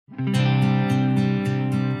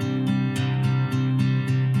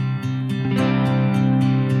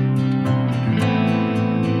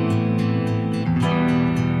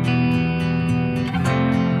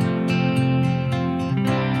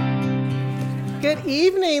Good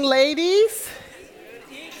evening, ladies.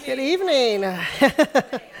 Good evening.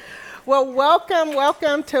 Well,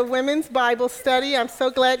 welcome to Women's Bible Study. I'm so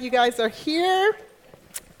glad you guys are here.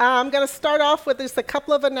 I'm going to start off with just a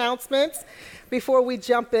couple of announcements before we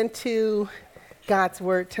jump into God's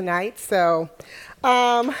Word tonight. So,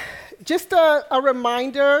 just a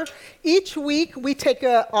reminder, each week we take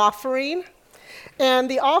an offering, and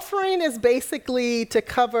the offering is basically to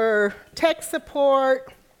cover tech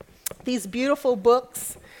support, these beautiful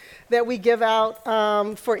books that we give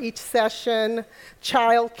out for each session,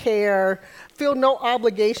 childcare. Feel no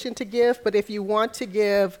obligation to give, but if you want to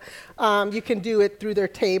give, you can do it through their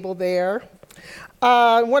table there.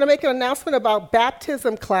 I want to make an announcement about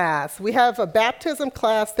baptism class. We have a baptism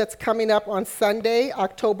class that's coming up on Sunday,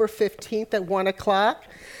 October 15th at 1 o'clock.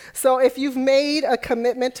 So if you've made a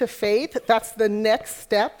commitment to faith, that's the next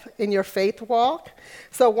step in your faith walk.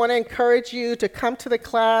 So I want to encourage you to come to the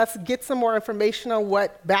class, get some more information on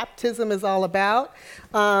what baptism is all about,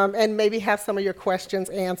 and maybe have some of your questions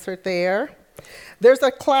answered there. There's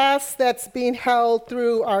a class that's being held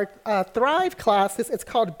through our Thrive classes. It's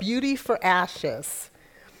called Beauty for Ashes.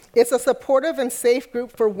 It's a supportive and safe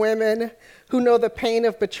group for women who know the pain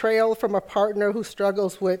of betrayal from a partner who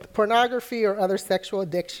struggles with pornography or other sexual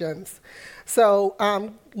addictions. So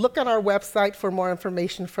look on our website for more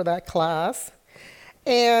information for that class.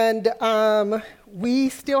 And we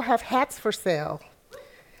still have hats for sale.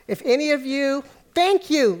 If any of you, thank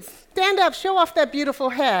you. Stand up, show off that beautiful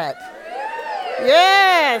hat.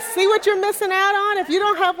 Yes, see what you're missing out on? If you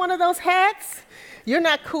don't have one of those hats, you're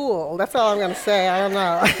not cool. That's all I'm going to say. I don't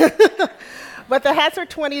know. But the hats are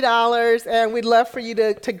 $20, and we'd love for you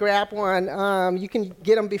to grab one. You can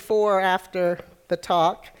get them before or after the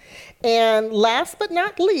talk. And last but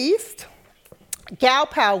not least, Gal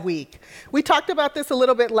Pal Week. We talked about this a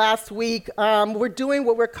little bit last week. We're doing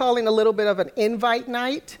what we're calling a little bit of an invite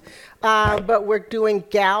night, but we're doing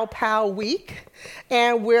Gal Pal Week.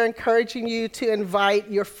 And we're encouraging you to invite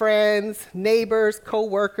your friends, neighbors,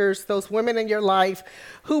 co-workers, those women in your life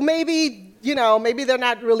who maybe they're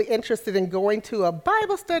not really interested in going to a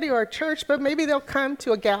Bible study or a church, but maybe they'll come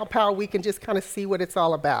to a Gal Pal Week and just kind of see what it's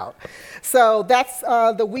all about. So that's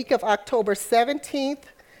the week of October 17th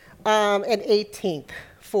and 18th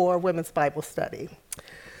for Women's Bible Study.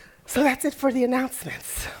 So that's it for the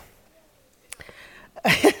announcements.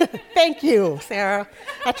 Thank you, Sarah.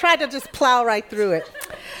 I tried to just plow right through it.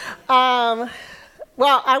 Well,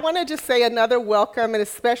 I want to just say another welcome, and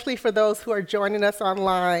especially for those who are joining us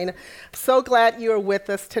online. So glad you are with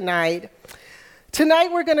us tonight.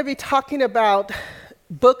 Tonight we're going to be talking about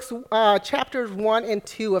books, chapters 1 and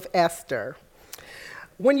 2 of Esther.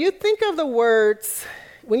 When you think of words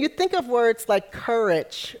like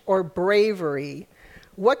courage or bravery,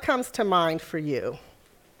 what comes to mind for you?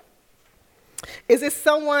 Is it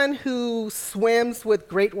someone who swims with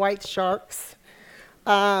great white sharks?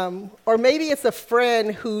 Or maybe it's a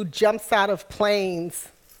friend who jumps out of planes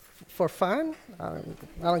for fun? I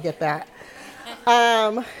don't get that.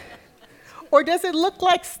 Or does it look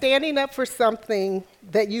like standing up for something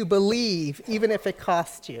that you believe, even if it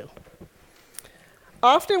costs you?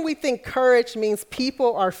 Often we think courage means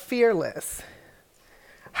people are fearless.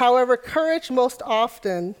 However, courage most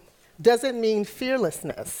often doesn't mean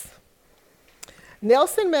fearlessness.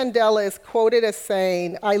 Nelson Mandela is quoted as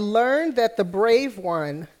saying, "I learned that the brave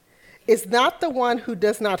one is not the one who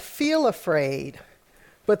does not feel afraid,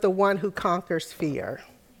 but the one who conquers fear."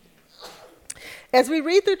 As we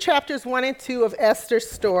read through chapters 1 and 2 of Esther's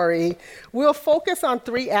story, we'll focus on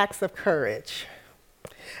 3 acts of courage.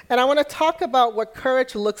 And I want to talk about what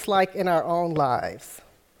courage looks like in our own lives.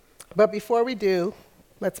 But before we do,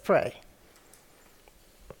 let's pray.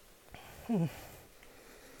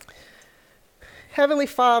 Heavenly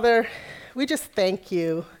Father, we just thank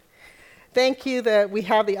you. Thank you that we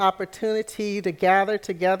have the opportunity to gather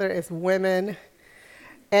together as women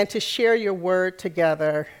and to share your word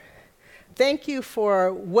together. Thank you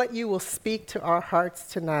for what you will speak to our hearts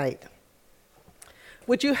tonight.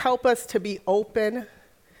 Would you help us to be open,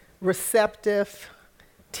 receptive,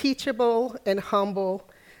 teachable, and humble,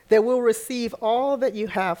 that we'll receive all that you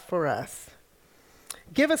have for us.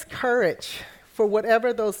 Give us courage for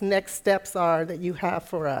whatever those next steps are that you have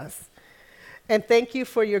for us. And thank you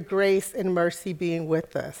for your grace and mercy being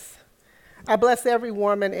with us. I bless every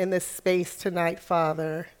woman in this space tonight,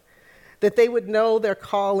 Father, that they would know their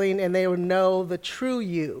calling and they would know the true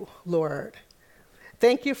you, Lord.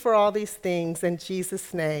 Thank you for all these things. In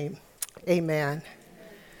Jesus' name, amen.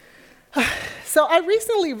 So I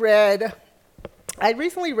recently read I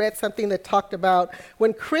recently read something that talked about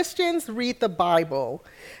when Christians read the Bible,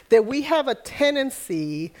 that we have a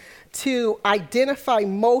tendency to identify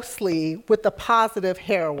mostly with the positive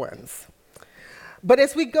heroines. But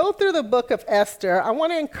as we go through the book of Esther, I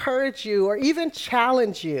want to encourage you or even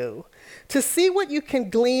challenge you to see what you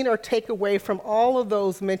can glean or take away from all of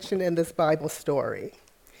those mentioned in this Bible story.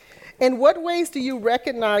 In what ways do you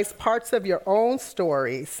recognize parts of your own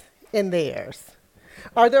stories in theirs?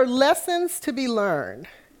 Are there lessons to be learned?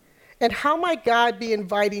 And how might God be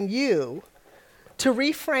inviting you to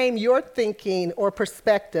reframe your thinking or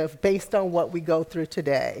perspective based on what we go through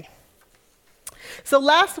today? So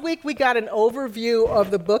last week we got an overview of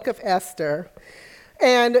the book of Esther,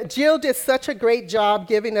 and Jill did such a great job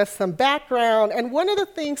giving us some background. And one of the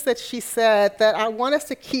things that she said that I want us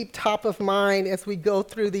to keep top of mind as we go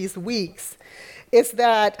through these weeks is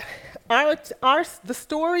that the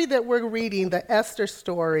story that we're reading, the Esther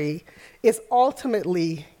story, is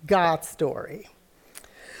ultimately God's story.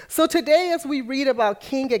 So today, as we read about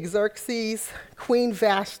King Xerxes, Queen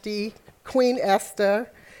Vashti, Queen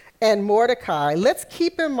Esther, and Mordecai, let's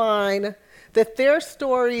keep in mind that their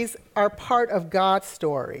stories are part of God's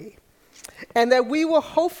story, and that we will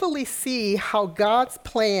hopefully see how God's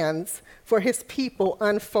plans for his people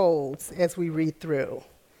unfolds as we read through.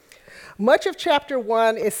 Much of chapter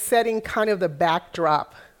 1 is setting kind of the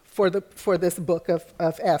backdrop for this book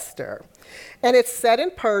of Esther. And it's set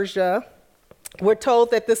in Persia. We're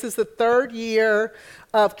told that this is the 3rd year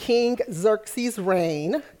of King Xerxes'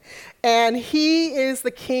 reign, and he is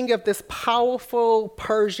the king of this powerful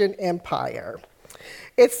Persian empire.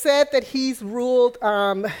 It's said that he's ruled,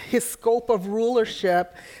 his scope of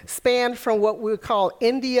rulership spanned from what we would call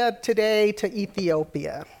India today to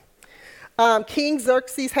Ethiopia. King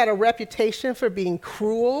Xerxes had a reputation for being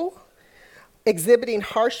cruel, exhibiting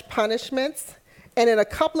harsh punishments, and in a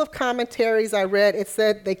couple of commentaries I read, it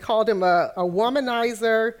said they called him a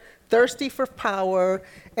womanizer, thirsty for power,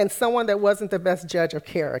 and someone that wasn't the best judge of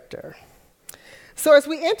character. So as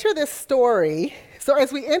we enter this story,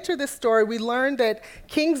 we learn that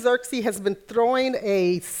King Xerxes has been throwing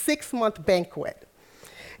a 6-month banquet.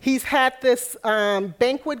 He's had this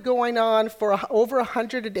banquet going on for over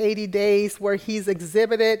 180 days where he's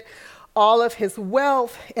exhibited all of his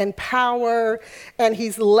wealth and power, and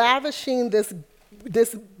he's lavishing this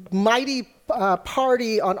mighty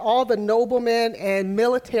party on all the noblemen and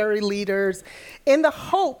military leaders in the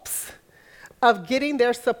hopes of getting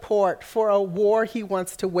their support for a war he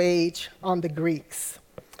wants to wage on the Greeks.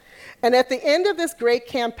 And at the end of this great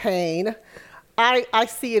campaign, I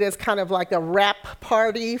see it as kind of like a wrap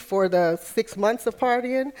party for the 6 months of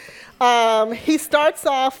partying. He starts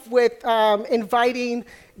off with inviting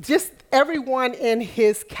just everyone in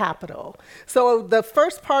his capital. So the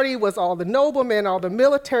first party was all the noblemen, all the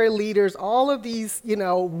military leaders, all of these,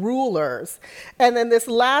 rulers. And then this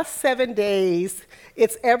last 7 days,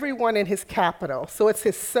 it's everyone in his capital. So it's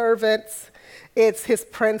his servants, it's his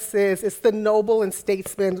princes, it's the noble and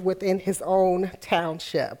statesmen within his own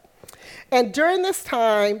township. And during this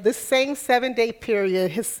time, this same 7-day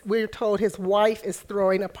period, we're told his wife is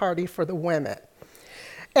throwing a party for the women.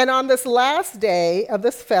 And on this last day of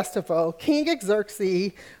this festival, King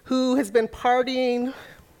Xerxes, who has been partying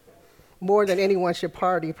more than anyone should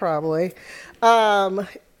party probably,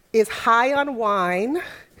 is high on wine,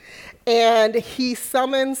 and he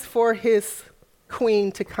summons for his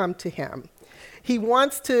queen to come to him.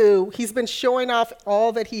 He's been showing off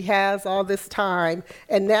all that he has all this time,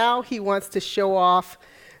 and now he wants to show off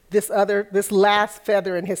this last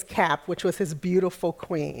feather in his cap, which was his beautiful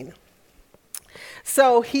queen.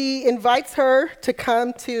 So he invites her to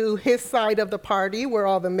come to his side of the party where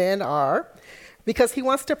all the men are, because he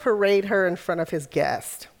wants to parade her in front of his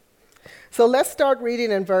guest. So let's start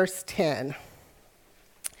reading in verse 10.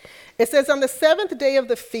 It says, "On the 7th day of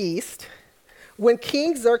the feast, when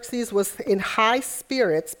King Xerxes was in high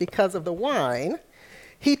spirits because of the wine,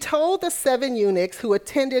 he told the 7 eunuchs who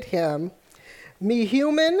attended him,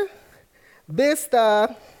 Mehuman,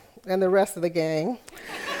 Biztha, and the rest of the gang,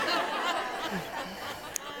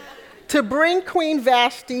 to bring Queen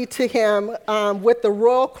Vashti to him with the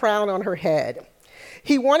royal crown on her head.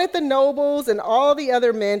 He wanted the nobles and all the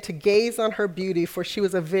other men to gaze on her beauty, for she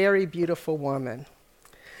was a very beautiful woman.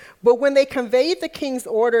 But when they conveyed the king's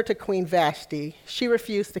order to Queen Vashti, she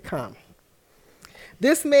refused to come.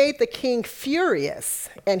 This made the king furious,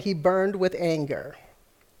 and he burned with anger."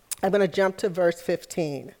 I'm going to jump to verse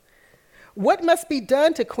 15. "What must be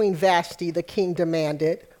done to Queen Vashti?" the king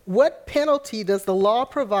demanded. "What penalty does the law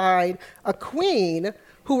provide a queen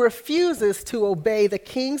who refuses to obey the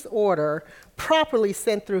king's order properly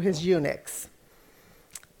sent through his eunuchs?"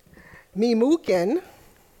 Memucan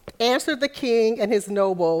answered the king and his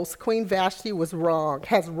nobles, Queen Vashti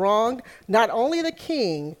has wronged not only the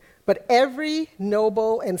king, but every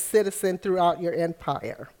noble and citizen throughout your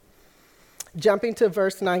empire. Jumping to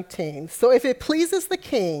verse 19. So if it pleases the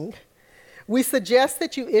king, we suggest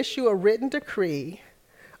that you issue a written decree,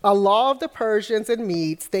 a law of the Persians and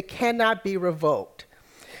Medes that cannot be revoked.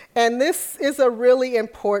 And this is a really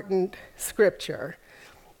important scripture.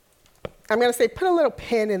 I'm going to say put a little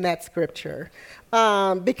pin in that scripture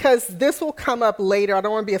because this will come up later. I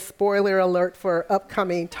don't want to be a spoiler alert for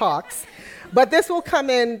upcoming talks, but this will come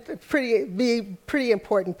in be pretty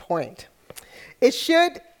important point. It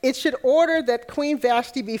should order that Queen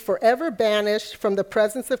Vashti be forever banished from the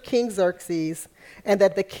presence of King Xerxes, and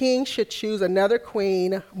that the king should choose another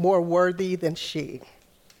queen more worthy than she.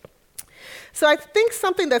 So I think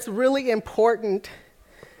something that's really important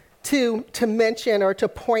to mention or to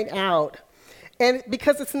point out, and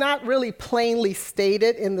because it's not really plainly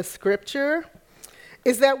stated in the scripture,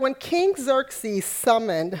 is that when King Xerxes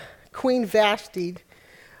summoned Queen Vashti,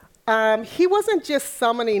 he wasn't just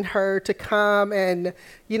summoning her to come and,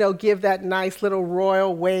 give that nice little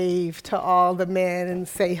royal wave to all the men and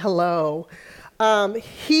say hello.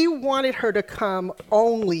 He wanted her to come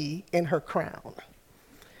only in her crown.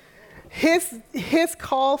 His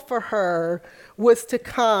call for her was to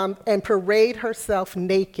come and parade herself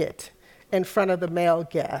naked in front of the male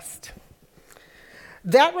guest.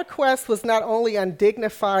 That request was not only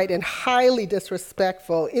undignified and highly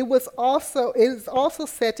disrespectful, it is also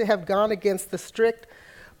said to have gone against the strict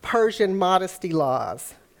Persian modesty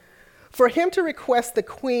laws. For him to request the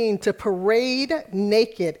queen to parade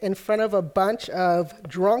naked in front of a bunch of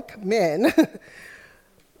drunk men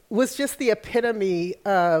was just the epitome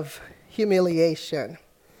of humiliation.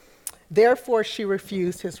 Therefore, she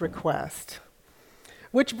refused his request.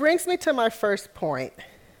 Which brings me to my first point.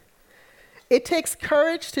 It takes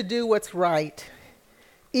courage to do what's right,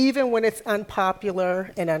 even when it's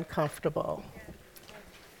unpopular and uncomfortable.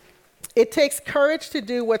 It takes courage to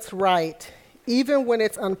do what's right, even when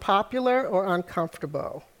it's unpopular or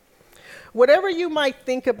uncomfortable. Whatever you might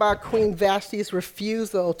think about Queen Vashti's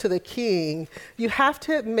refusal to the king, you have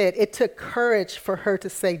to admit it took courage for her to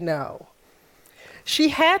say no. She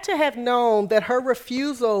had to have known that her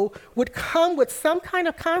refusal would come with some kind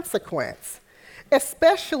of consequence,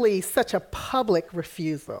 especially such a public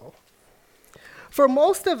refusal. For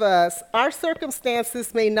most of us, our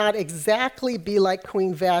circumstances may not exactly be like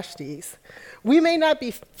Queen Vashti's. We may not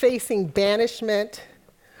be facing banishment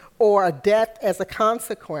or a death as a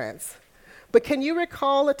consequence, but can you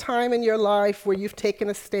recall a time in your life where you've taken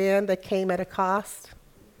a stand that came at a cost?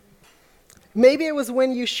 Maybe it was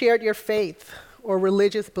when you shared your faith or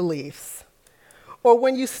religious beliefs, or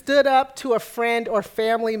when you stood up to a friend or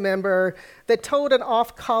family member that told an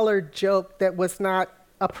off-color joke that was not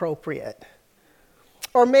appropriate.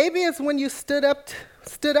 Or maybe it's when you stood up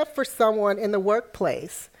for someone in the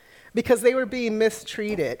workplace because they were being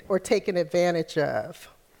mistreated or taken advantage of.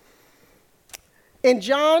 In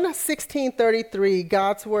John 16:33,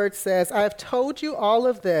 God's word says, "I have told you all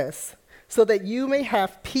of this so that you may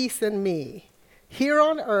have peace in me. Here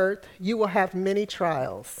on earth you will have many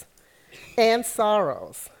trials and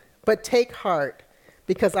sorrows, but take heart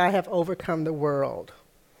because I have overcome the world."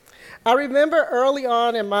 I remember early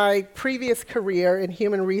on in my previous career in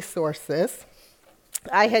human resources,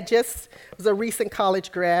 I was a recent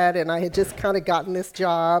college grad, and I had just kind of gotten this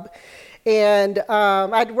job. And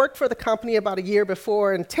I'd worked for the company about a year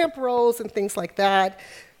before in temp roles and things like that.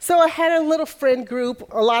 So I had a little friend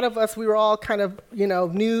group. A lot of us, we were all kind of,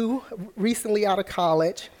 new, recently out of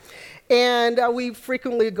college. And we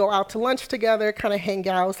frequently go out to lunch together, kind of hang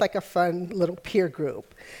out. It was like a fun little peer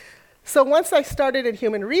group. So once I started in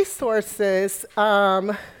human resources,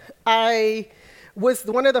 one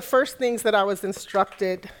of the first things that I was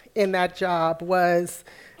instructed in that job was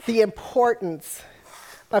the importance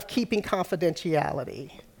of keeping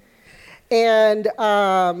confidentiality. And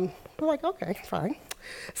I'm like, okay, fine.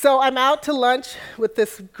 So I'm out to lunch with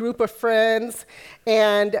this group of friends,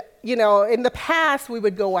 and in the past we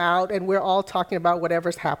would go out and we're all talking about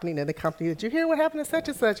whatever's happening in the company. Did you hear what happened to such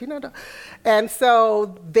and such? And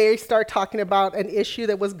so they start talking about an issue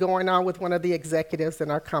that was going on with one of the executives in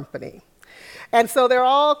our company. And so they're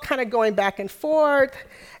all kind of going back and forth,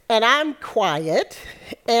 and I'm quiet,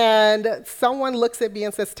 and someone looks at me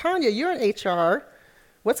and says, "Tonia, you're in HR.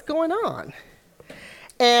 What's going on?"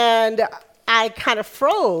 And I kind of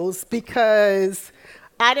froze because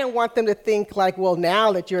I didn't want them to think like, well,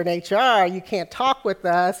 now that you're in HR, you can't talk with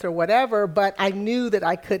us or whatever, but I knew that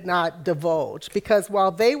I could not divulge because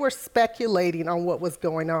while they were speculating on what was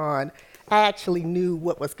going on, I actually knew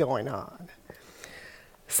what was going on.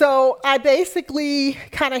 So I basically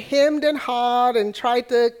kind of hemmed and hawed and tried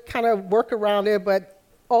to kind of work around it, but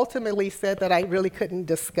ultimately said that I really couldn't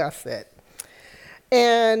discuss it.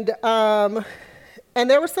 And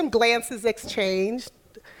there were some glances exchanged,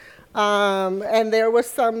 and there was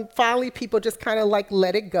some, finally people just kind of like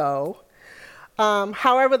let it go.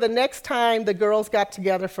 However, the next time the girls got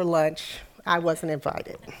together for lunch, I wasn't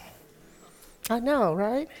invited. I know,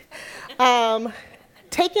 right?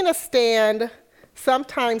 Taking a stand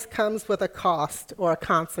sometimes comes with a cost or a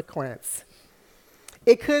consequence.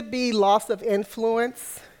 It could be loss of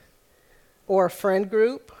influence or a friend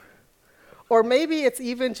group, or maybe it's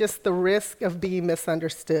even just the risk of being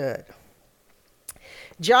misunderstood.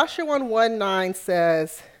 Joshua 1:9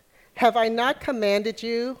 says, "Have I not commanded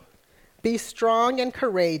you? Be strong and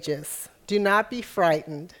courageous. Do not be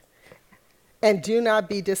frightened, and do not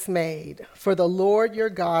be dismayed, for the Lord your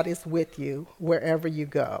God is with you wherever you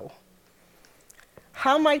go."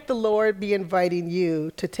 How might the Lord be inviting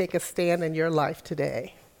you to take a stand in your life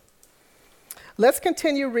today? Let's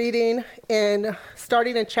continue reading,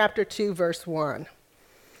 starting in chapter 2, verse 1.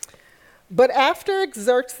 But after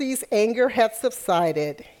Xerxes' anger had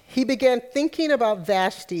subsided, he began thinking about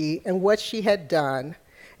Vashti and what she had done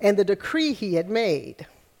and the decree he had made.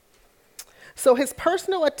 So his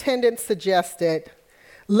personal attendant suggested,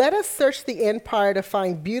 "Let us search the empire to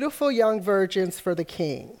find beautiful young virgins for the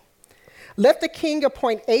king. Let the king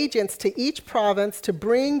appoint agents to each province to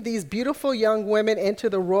bring these beautiful young women into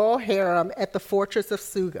the royal harem at the fortress of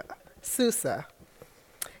Susa.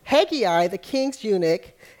 Haggai, the king's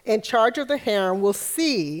eunuch, in charge of the harem, will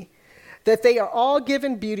see that they are all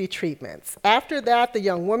given beauty treatments. After that, the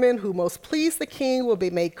young woman who most pleased the king will be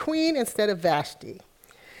made queen instead of Vashti."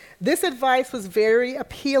 This advice was very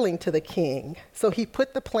appealing to the king, so he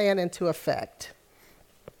put the plan into effect.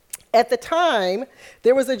 At the time,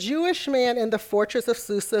 there was a Jewish man in the fortress of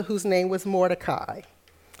Susa whose name was Mordecai.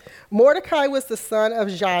 Mordecai was the son of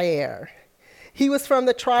Jair. He was from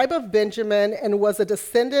the tribe of Benjamin and was a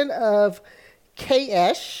descendant of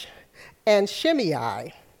Kaesh and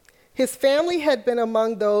Shimei. His family had been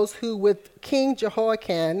among those who, with King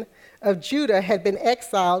Jehoiakim of Judah, had been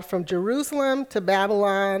exiled from Jerusalem to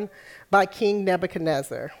Babylon by King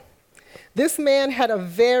Nebuchadnezzar. This man had a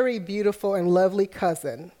very beautiful and lovely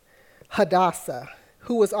cousin, Hadassah,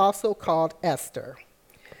 who was also called Esther.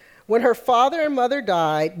 When her father and mother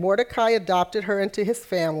died, Mordecai adopted her into his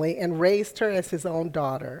family and raised her as his own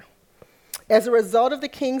daughter. As a result of the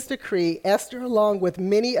king's decree, Esther, along with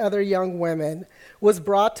many other young women, was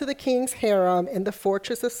brought to the king's harem in the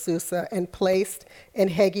fortress of Susa and placed in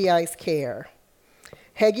Haggai's care.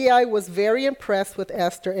 Haggai was very impressed with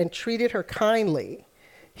Esther and treated her kindly.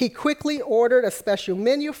 He quickly ordered a special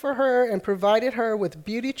menu for her and provided her with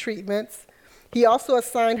beauty treatments. He also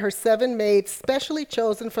assigned her 7 maids specially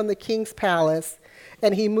chosen from the king's palace,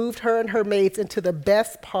 and he moved her and her maids into the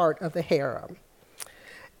best part of the harem.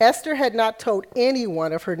 Esther had not told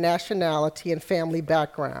anyone of her nationality and family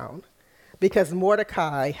background because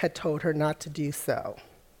Mordecai had told her not to do so.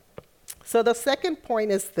 So the second point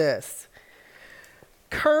is this: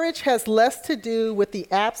 courage has less to do with the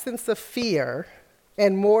absence of fear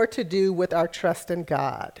and more to do with our trust in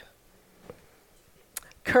God.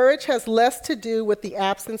 Courage has less to do with the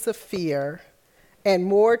absence of fear and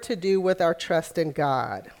more to do with our trust in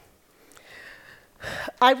God.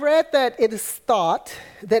 I read that it is thought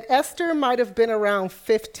that Esther might have been around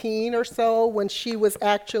 15 or so when she was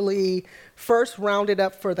actually first rounded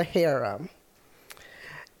up for the harem.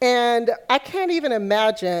 And I can't even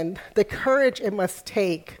imagine the courage it must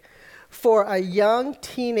take for a young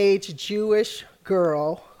teenage Jewish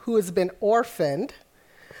girl who has been orphaned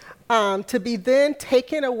to be then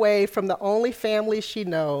taken away from the only family she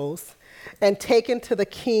knows and taken to the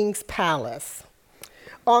king's palace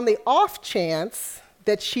on the off chance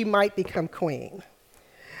that she might become queen.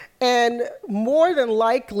 And more than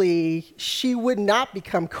likely, she would not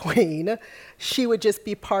become queen. She would just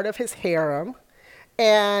be part of his harem.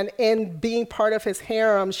 And in being part of his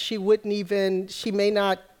harem, she may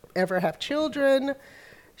not ever have children.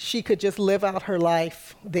 She could just live out her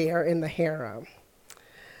life there in the harem.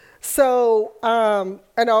 So,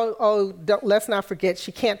 let's not forget,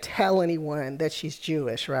 she can't tell anyone that she's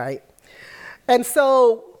Jewish, right? And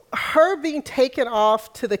so her being taken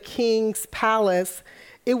off to the king's palace,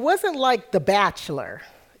 it wasn't like The Bachelor,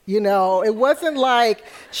 It wasn't like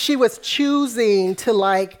she was choosing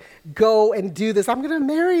to go and do this. I'm going to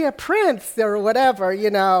marry a prince or whatever,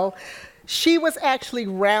 She was actually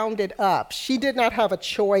rounded up. She did not have a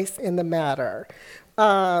choice in the matter.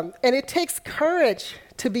 And it takes courage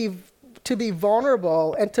to to be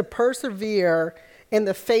vulnerable and to persevere in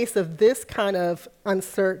the face of this kind of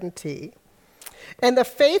uncertainty. And the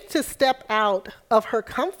faith to step out of her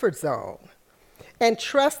comfort zone and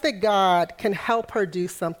trust that God can help her do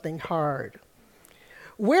something hard.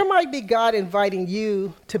 Where might be God inviting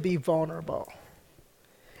you to be vulnerable?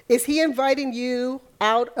 Is he inviting you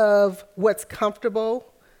out of what's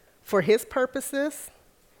comfortable for his purposes?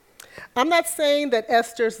 I'm not saying that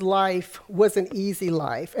Esther's life was an easy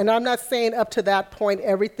life, and I'm not saying up to that point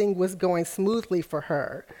everything was going smoothly for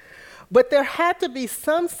her. But there had to be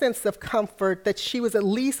some sense of comfort that she was at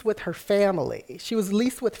least with her family. She was at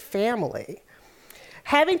least with family.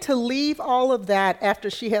 Having to leave all of that after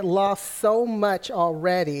she had lost so much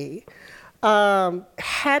already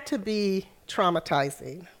had to be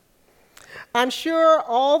traumatizing. I'm sure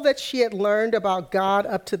all that she had learned about God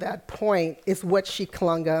up to that point is what she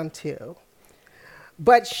clung on to.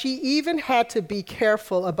 But she even had to be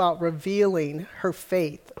careful about revealing her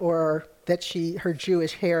faith or her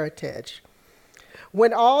Jewish heritage.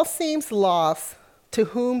 When all seems lost, to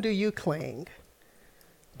whom do you cling?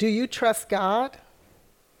 Do you trust God?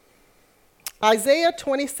 Isaiah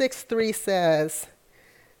 26:3 says,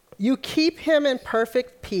 "You keep him in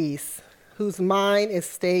perfect peace, whose mind is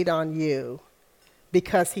stayed on you,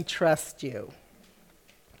 because he trusts you."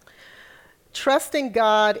 Trusting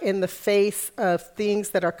God in the face of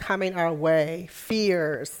things that are coming our way,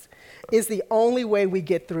 fears, is the only way we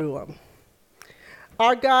get through them.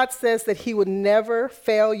 Our God says that he would never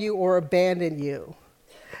fail you or abandon you,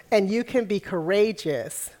 and you can be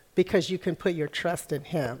courageous because you can put your trust in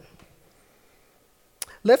him.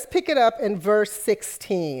 Let's pick it up in verse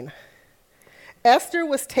 16. Esther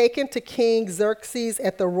was taken to King Xerxes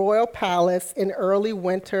at the royal palace in early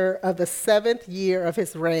winter of the 7th year of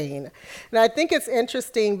his reign. And I think it's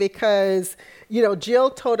interesting because, Jill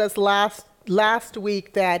told us last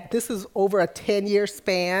week that this is over a 10-year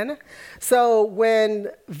span. So when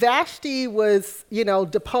Vashti was,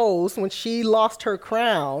 deposed, when she lost her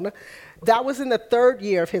crown, that was in the 3rd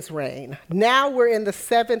year of his reign. Now we're in the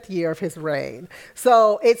 7th year of his reign.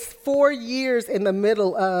 So it's 4 years in the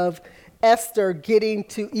middle of Esther getting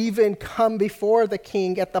to even come before the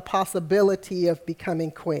king at the possibility of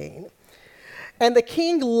becoming queen. And the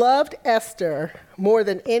king loved Esther more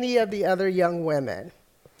than any of the other young women.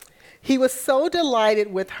 He was so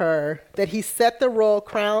delighted with her that he set the royal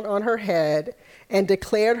crown on her head and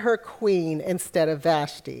declared her queen instead of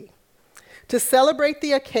Vashti. To celebrate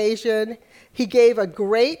the occasion, he gave a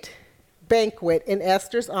great banquet in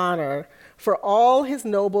Esther's honor for all his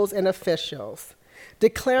nobles and officials,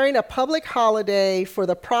 declaring a public holiday for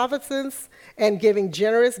the provinces and giving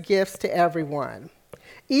generous gifts to everyone.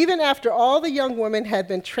 Even after all the young women had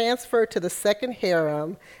been transferred to the second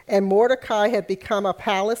harem and Mordecai had become a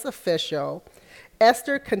palace official,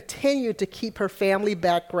 Esther continued to keep her family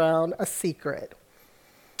background a secret.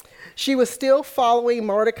 She was still following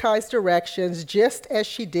Mordecai's directions just as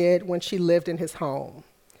she did when she lived in his home.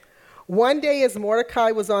 One day, as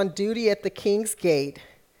Mordecai was on duty at the king's gate,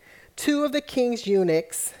 2 of the king's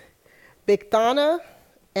eunuchs, Bigthana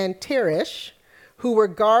and Teresh, who were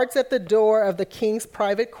guards at the door of the king's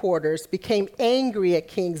private quarters, became angry at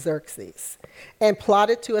King Xerxes and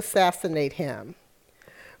plotted to assassinate him.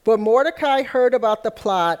 But Mordecai heard about the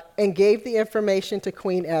plot and gave the information to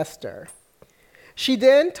Queen Esther. She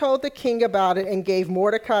then told the king about it and gave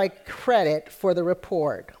Mordecai credit for the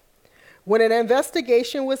report. When an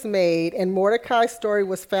investigation was made and Mordecai's story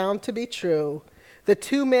was found to be true, the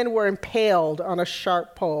 2 men were impaled on a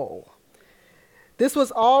sharp pole. This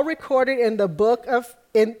was all recorded in the book of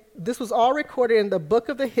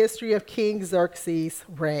the history of King Xerxes'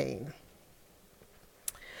 reign.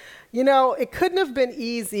 It couldn't have been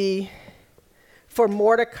easy for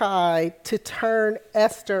Mordecai to turn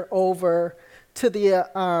Esther over to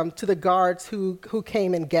the guards who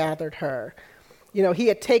came and gathered her. He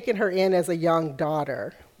had taken her in as a young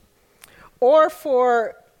daughter. Or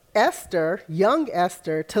for Esther, young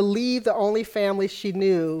Esther, to leave the only family she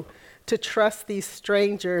knew to trust these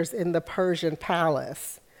strangers in the Persian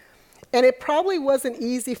palace. And it probably wasn't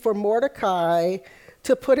easy for Mordecai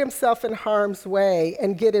to put himself in harm's way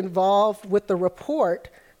and get involved with the report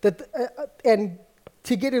and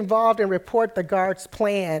to get involved and report the guards'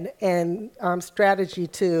 plan and strategy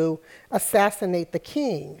to assassinate the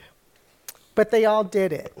king. But they all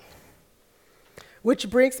did it. Which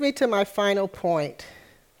brings me to my final point.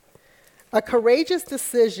 A courageous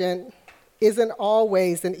decision isn't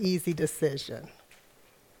always an easy decision.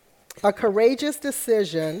 A courageous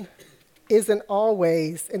decision isn't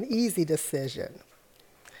always an easy decision.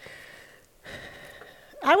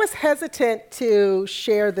 I was hesitant to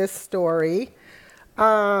share this story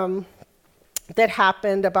that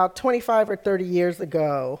happened about 25 or 30 years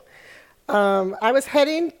ago. I was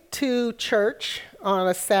heading to church on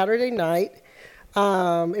a Saturday night.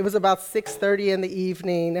 It was about 6:30 in the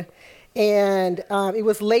evening, and it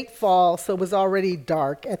was late fall, so it was already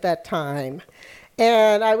dark at that time.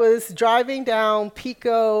 And I was driving down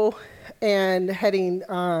Pico and heading,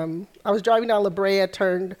 I was driving down La Brea,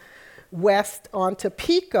 turned west onto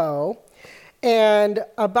Pico, and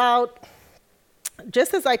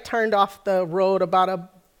just as I turned off the road, about a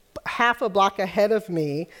half a block ahead of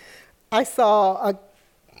me, I saw a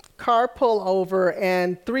car pull over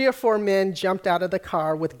and 3 or 4 men jumped out of the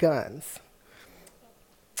car with guns.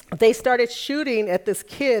 They started shooting at this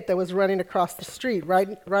kid that was running across the street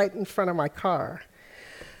right in front of my car.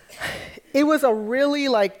 It was a really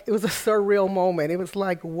it was a surreal moment. It was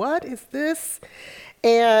like, what is this?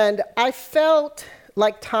 And I felt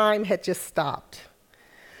like time had just stopped.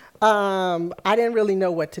 I didn't really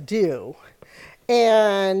know what to do.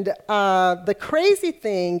 And the crazy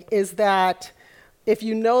thing is that if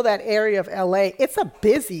you know that area of LA, it's a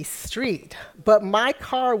busy street, but my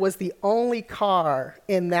car was the only car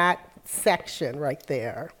in that section right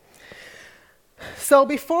there. So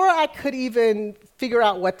before I could even figure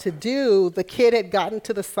out what to do, the kid had gotten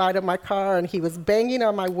to the side of my car and he was banging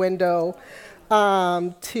on my window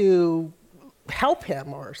to help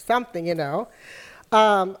him or something, you know.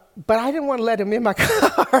 But I didn't want to let him in my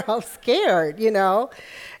car. I was scared, you know.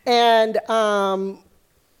 And,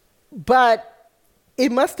 but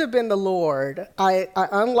it must have been the Lord. I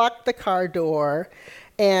unlocked the car door,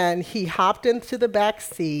 and he hopped into the back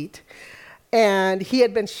seat, and he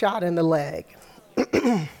had been shot in the leg.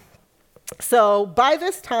 So by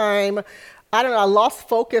this time, I don't know, I lost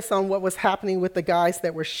focus on what was happening with the guys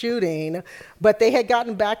that were shooting, but they had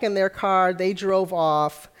gotten back in their car, they drove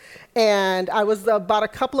off, and I was about a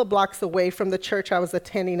couple of blocks away from the church I was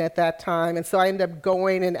attending at that time, and so I ended up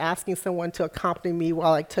going and asking someone to accompany me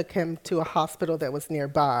while I took him to a hospital that was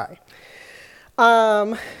nearby.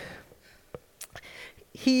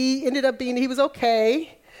 He ended up he was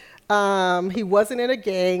okay. He wasn't in a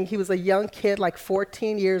gang. He was a young kid, like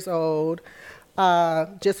 14 years old,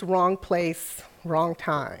 just wrong place, wrong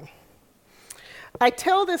time. I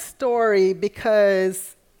tell this story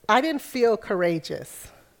because I didn't feel courageous.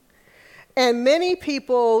 And many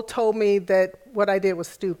people told me that what I did was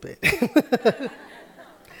stupid.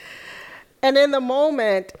 And in the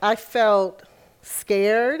moment, I felt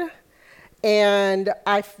scared, and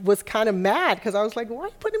I was kind of mad because I was like, why are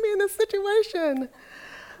you putting me in this situation?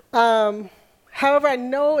 However, I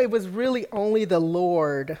know it was really only the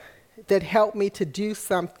Lord that helped me to do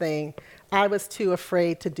something I was too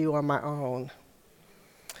afraid to do on my own.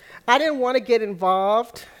 I didn't want to get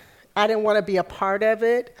involved. I didn't want to be a part of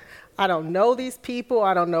it. I don't know these people.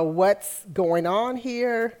 I don't know what's going on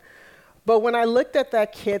here. But when I looked at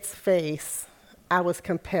that kid's face, I was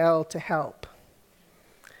compelled to help.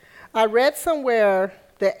 I read somewhere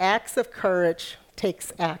that acts of courage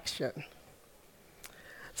takes action.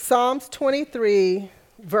 Psalms 23,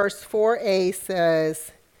 verse 4a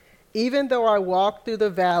says, "Even though I walk through the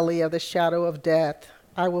valley of the shadow of death,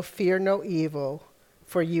 I will fear no evil,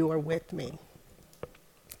 for you are with me."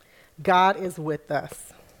 God is with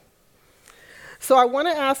us. So I want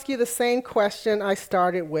to ask you the same question I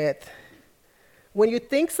started with. When you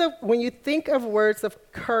think of words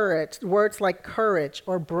of courage, words like courage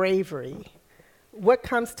or bravery, what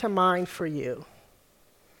comes to mind for you?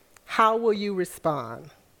 How will you respond?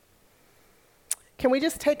 Can we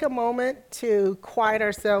just take a moment to quiet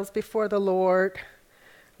ourselves before the Lord,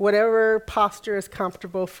 whatever posture is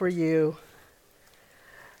comfortable for you,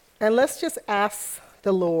 and let's just ask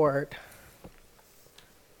the Lord.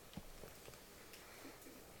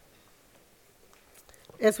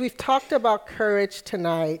 As we've talked about courage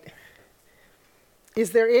tonight,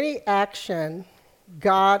 is there any action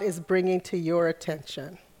God is bringing to your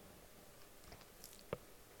attention?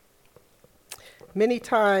 Many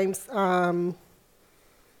times,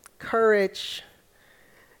 courage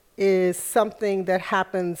is something that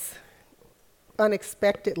happens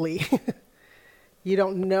unexpectedly. You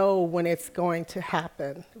don't know when it's going to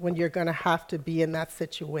happen, when you're going to have to be in that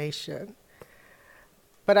situation.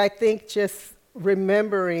 But I think just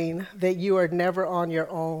remembering that you are never on your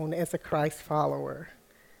own as a Christ follower,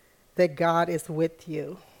 that God is with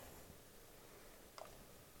you,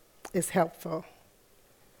 is helpful.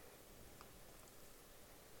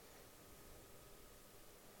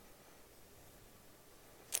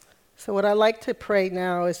 So what I like to pray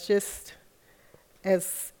now is just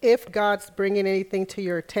as if God's bringing anything to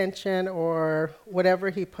your attention or whatever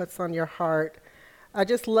he puts on your heart, I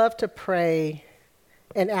just love to pray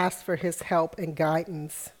and ask for his help and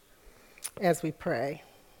guidance. as we pray.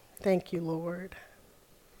 Thank you, Lord.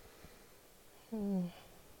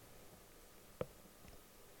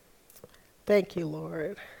 Thank you,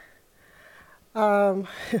 Lord.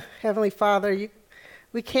 Heavenly Father,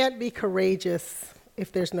 we can't be courageous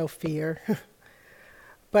if there's no fear.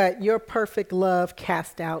 But your perfect love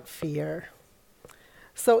casts out fear.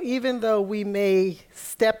 So even though we may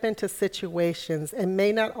step into situations and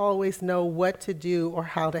may not always know what to do or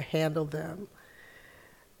how to handle them,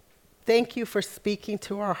 thank you for speaking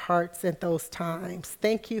to our hearts at those times.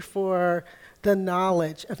 Thank you for the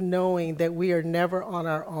knowledge of knowing that we are never on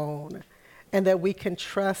our own and that we can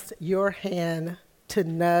trust your hand to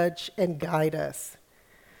nudge and guide us.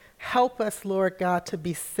 Help us, Lord God, to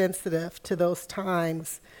be sensitive to those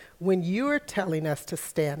times when you're telling us to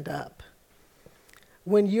stand up,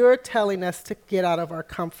 when you're telling us to get out of our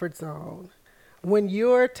comfort zone, when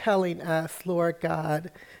you're telling us, Lord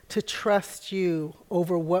God, to trust you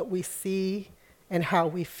over what we see and how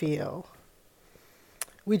we feel.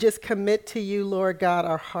 We just commit to you, Lord God,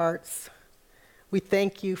 our hearts. We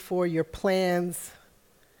thank you for your plans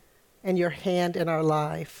and your hand in our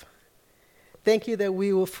life. Thank you that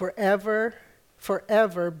we will forever,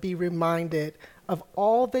 forever be reminded of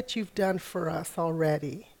all that you've done for us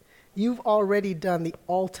already. You've already done the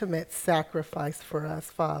ultimate sacrifice for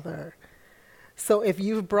us, Father. So if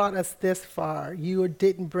you've brought us this far, you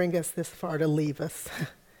didn't bring us this far to leave us.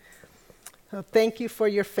 So thank you for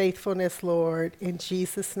your faithfulness, Lord. In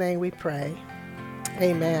Jesus' name we pray.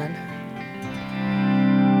 Amen.